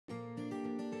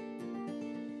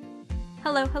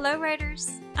Hello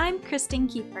writers! I'm Kristen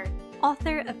Kiefer,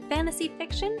 author of fantasy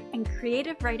fiction and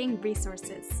creative writing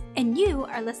resources, and you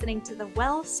are listening to the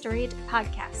Well Storied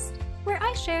podcast, where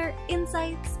I share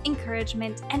insights,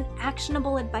 encouragement, and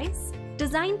actionable advice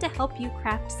designed to help you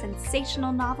craft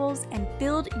sensational novels and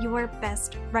build your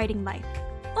best writing life,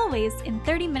 always in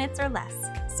 30 minutes or less,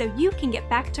 so you can get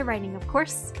back to writing, of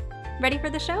course. Ready for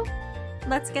the show?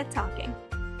 Let's get talking.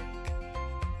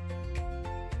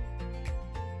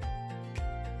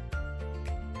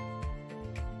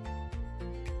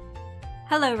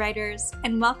 Hello writers,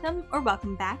 and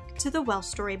welcome back to the Well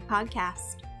Storied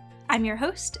podcast. I'm your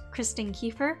host, Kristen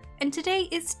Kiefer, and today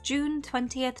is June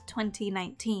 20th,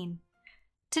 2019.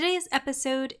 Today's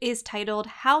episode is titled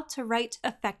How to Write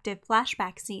Effective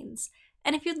Flashback Scenes,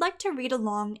 and if you'd like to read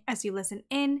along as you listen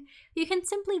in, you can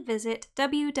simply visit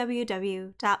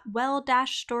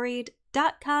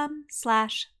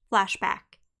www.well-storied.com/flashback.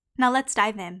 Now let's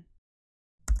dive in.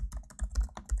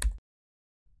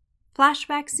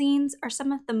 Flashback scenes are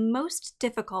some of the most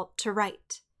difficult to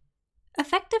write.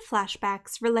 Effective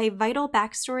flashbacks relay vital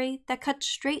backstory that cuts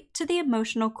straight to the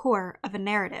emotional core of a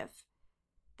narrative.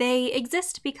 They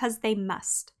exist because they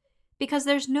must, because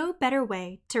there's no better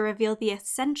way to reveal the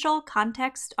essential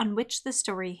context on which the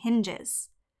story hinges.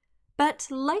 But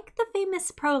like the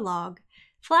famous prologue,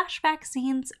 flashback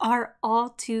scenes are all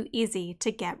too easy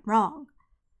to get wrong.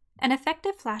 An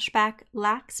effective flashback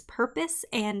lacks purpose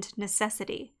and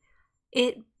necessity.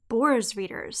 It bores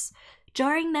readers,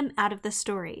 jarring them out of the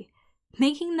story,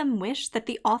 making them wish that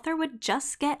the author would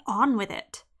just get on with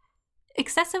it.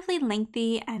 Excessively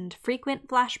lengthy and frequent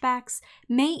flashbacks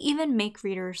may even make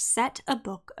readers set a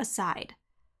book aside.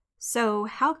 So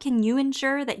how can you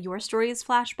ensure that your story's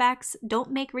flashbacks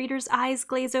don't make readers' eyes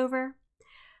glaze over?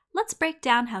 Let's break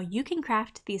down how you can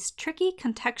craft these tricky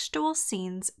contextual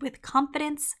scenes with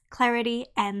confidence, clarity,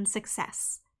 and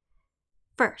success.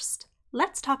 First,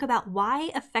 let's talk about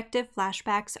why effective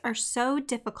flashbacks are so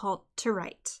difficult to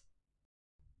write.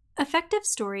 Effective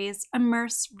stories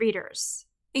immerse readers,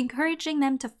 encouraging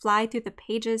them to fly through the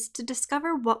pages to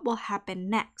discover what will happen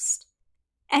next.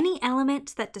 Any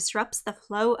element that disrupts the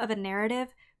flow of a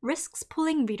narrative risks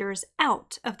pulling readers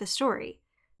out of the story,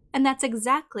 and that's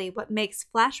exactly what makes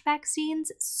flashback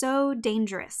scenes so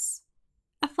dangerous.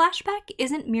 A flashback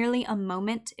isn't merely a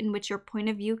moment in which your point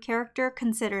of view character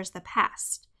considers the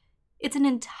past. It's an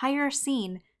entire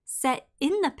scene set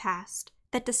in the past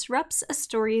that disrupts a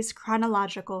story's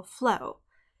chronological flow.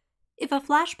 If a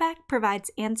flashback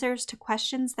provides answers to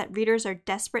questions that readers are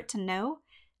desperate to know,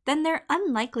 then they're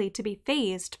unlikely to be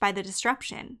fazed by the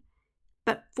disruption.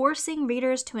 But forcing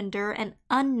readers to endure an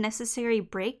unnecessary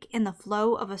break in the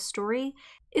flow of a story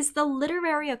is the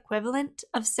literary equivalent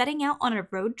of setting out on a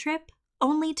road trip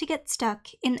only to get stuck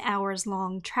in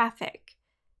hours-long traffic.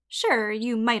 Sure,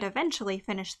 you might eventually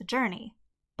finish the journey,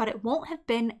 but it won't have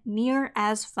been near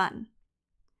as fun.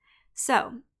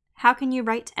 So, how can you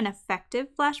write an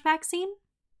effective flashback scene?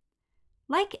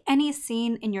 Like any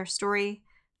scene in your story,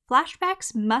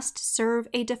 flashbacks must serve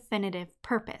a definitive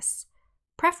purpose,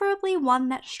 preferably one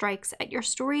that strikes at your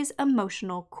story's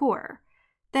emotional core,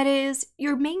 that is,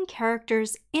 your main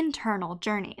character's internal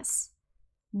journeys.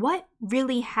 What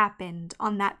really happened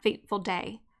on that fateful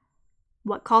day?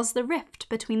 What caused the rift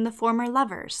between the former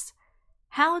lovers?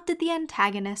 How did the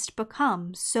antagonist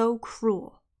become so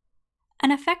cruel?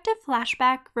 An effective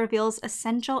flashback reveals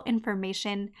essential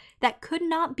information that could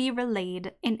not be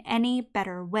relayed in any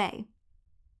better way.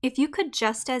 If you could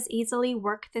just as easily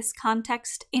work this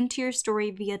context into your story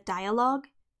via dialogue,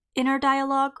 inner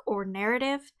dialogue, or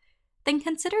narrative, then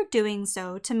consider doing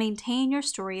so to maintain your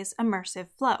story's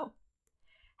immersive flow.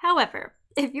 However,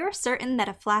 if you're certain that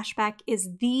a flashback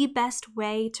is the best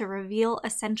way to reveal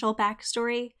essential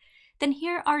backstory, then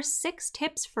here are 6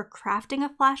 tips for crafting a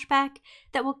flashback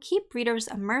that will keep readers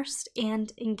immersed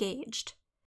and engaged.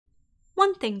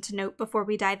 One thing to note before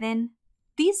we dive in,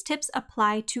 these tips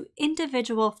apply to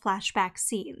individual flashback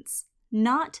scenes,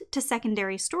 not to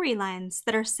secondary storylines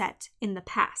that are set in the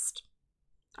past.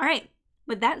 Alright,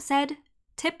 with that said,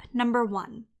 tip number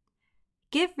 1.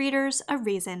 Give readers a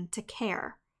reason to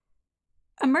care.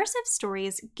 Immersive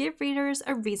stories give readers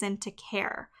a reason to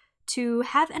care, to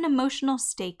have an emotional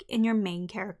stake in your main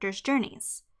character's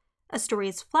journeys. A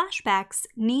story's flashbacks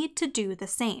need to do the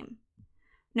same.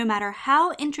 No matter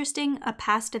how interesting a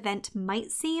past event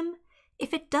might seem,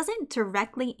 if it doesn't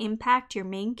directly impact your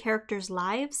main character's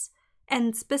lives,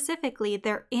 and specifically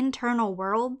their internal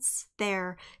worlds,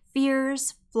 their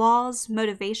fears, flaws,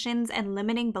 motivations, and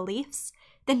limiting beliefs,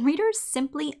 then readers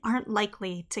simply aren't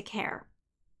likely to care.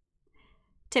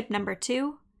 Tip number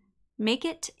 2, make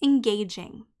it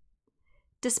engaging.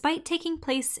 Despite taking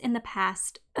place in the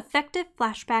past, effective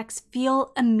flashbacks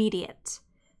feel immediate.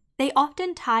 They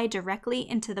often tie directly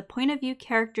into the point of view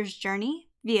character's journey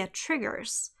via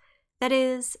triggers. That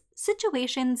is,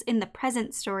 situations in the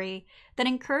present story that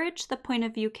encourage the point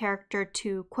of view character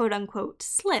to quote-unquote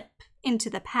slip into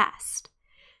the past.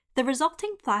 The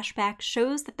resulting flashback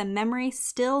shows that the memory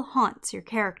still haunts your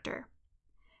character.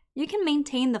 You can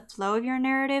maintain the flow of your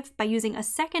narrative by using a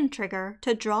second trigger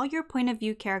to draw your point of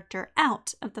view character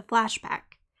out of the flashback.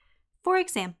 For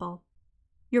example,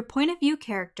 your point of view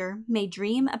character may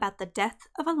dream about the death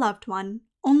of a loved one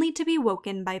only to be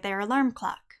woken by their alarm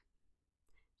clock.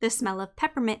 The smell of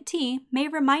peppermint tea may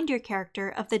remind your character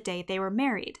of the day they were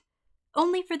married,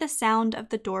 only for the sound of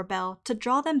the doorbell to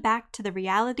draw them back to the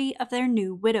reality of their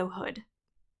new widowhood.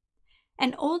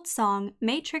 An old song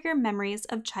may trigger memories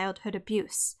of childhood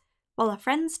abuse, while a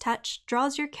friend's touch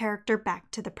draws your character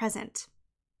back to the present.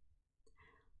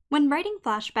 When writing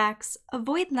flashbacks,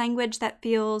 avoid language that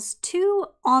feels too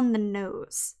on the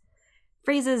nose.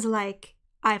 Phrases like,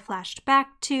 "I flashed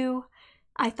back to,"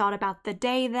 "I thought about the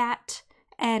day that,"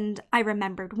 and "I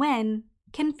remembered when"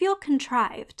 can feel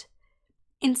contrived.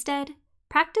 Instead,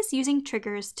 practice using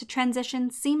triggers to transition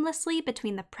seamlessly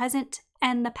between the present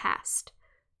and the past.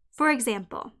 For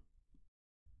example,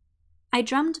 I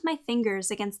drummed my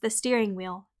fingers against the steering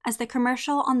wheel as the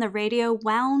commercial on the radio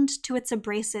wound to its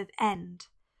abrasive end.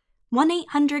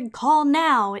 1-800-CALL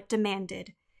NOW, it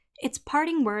demanded, its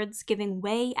parting words giving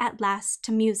way at last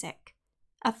to music,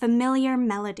 a familiar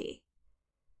melody.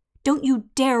 "Don't you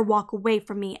dare walk away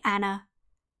from me, Anna."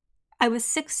 I was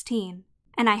 16,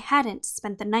 and I hadn't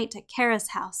spent the night at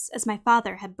Kara's house as my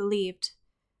father had believed.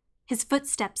 His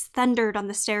footsteps thundered on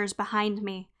the stairs behind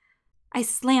me. I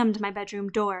slammed my bedroom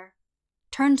door,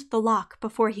 turned the lock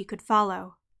before he could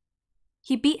follow.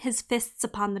 He beat his fists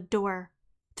upon the door,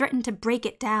 threatened to break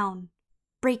it down,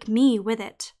 break me with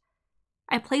it.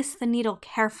 I placed the needle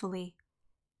carefully,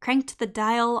 cranked the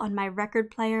dial on my record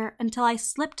player until I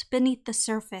slipped beneath the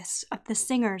surface of the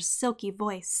singer's silky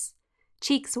voice,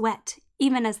 cheeks wet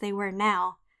even as they were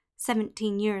now,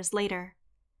 17 years later.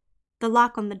 The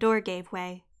lock on the door gave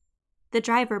way. The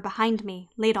driver behind me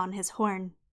laid on his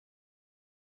horn.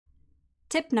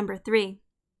 Tip number 3.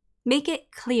 Make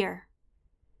it clear.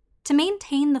 To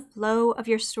maintain the flow of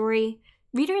your story,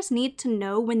 readers need to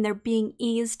know when they're being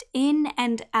eased in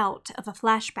and out of a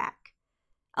flashback.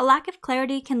 A lack of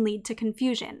clarity can lead to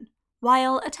confusion,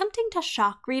 while attempting to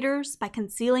shock readers by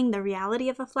concealing the reality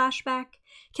of a flashback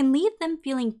can leave them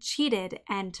feeling cheated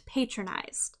and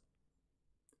patronized.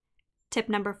 Tip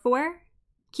number 4.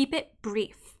 Keep it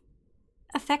brief.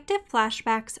 Effective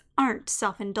flashbacks aren't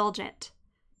self-indulgent.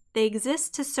 They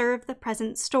exist to serve the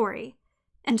present story,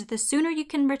 and the sooner you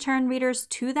can return readers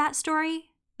to that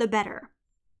story, the better.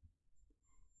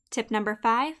 Tip number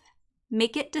 5.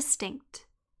 Make it distinct.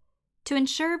 To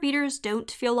ensure readers don't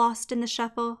feel lost in the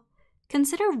shuffle,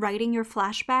 consider writing your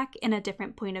flashback in a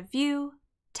different point of view,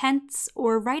 tense,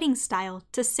 or writing style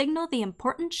to signal the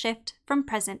important shift from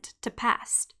present to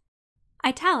past.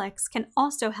 Italics can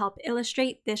also help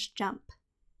illustrate this jump.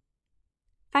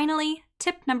 Finally,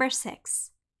 tip number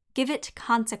 6. Give it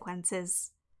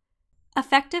consequences.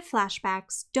 Effective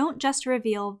flashbacks don't just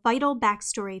reveal vital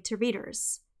backstory to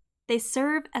readers. They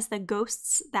serve as the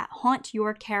ghosts that haunt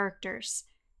your characters,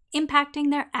 impacting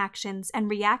their actions and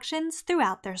reactions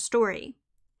throughout their story.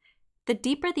 The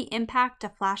deeper the impact a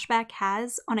flashback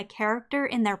has on a character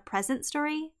in their present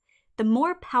story, the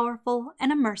more powerful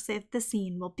and immersive the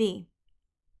scene will be.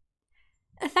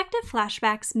 Effective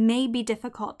flashbacks may be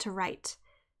difficult to write,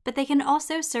 but they can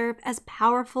also serve as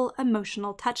powerful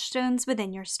emotional touchstones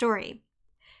within your story.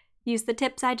 Use the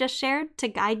tips I just shared to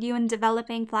guide you in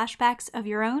developing flashbacks of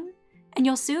your own, and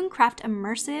you'll soon craft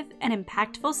immersive and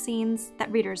impactful scenes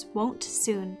that readers won't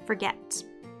soon forget.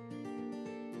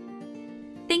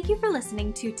 Thank you for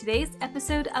listening to today's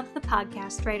episode of The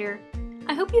Podcast Writer.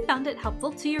 I hope you found it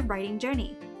helpful to your writing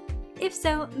journey. If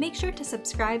so, make sure to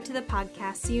subscribe to the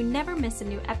podcast so you never miss a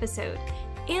new episode,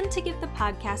 and to give the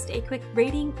podcast a quick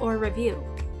rating or review.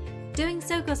 Doing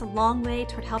so goes a long way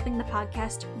toward helping the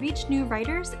podcast reach new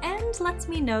writers and lets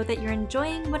me know that you're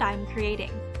enjoying what I'm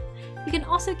creating. You can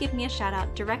also give me a shout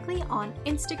out directly on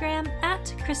Instagram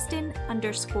at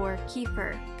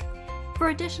Kristen_Kiefer. For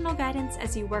additional guidance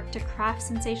as you work to craft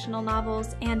sensational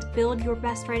novels and build your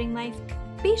best writing life,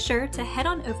 be sure to head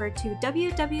on over to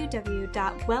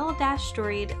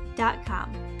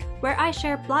www.well-storied.com, where I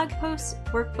share blog posts,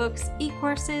 workbooks,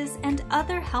 e-courses, and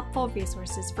other helpful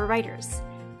resources for writers.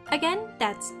 Again,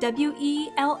 that's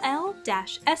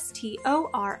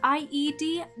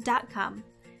well-storied.com.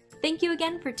 Thank you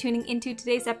again for tuning into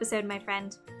today's episode, my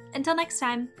friend. Until next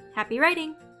time, happy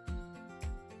writing!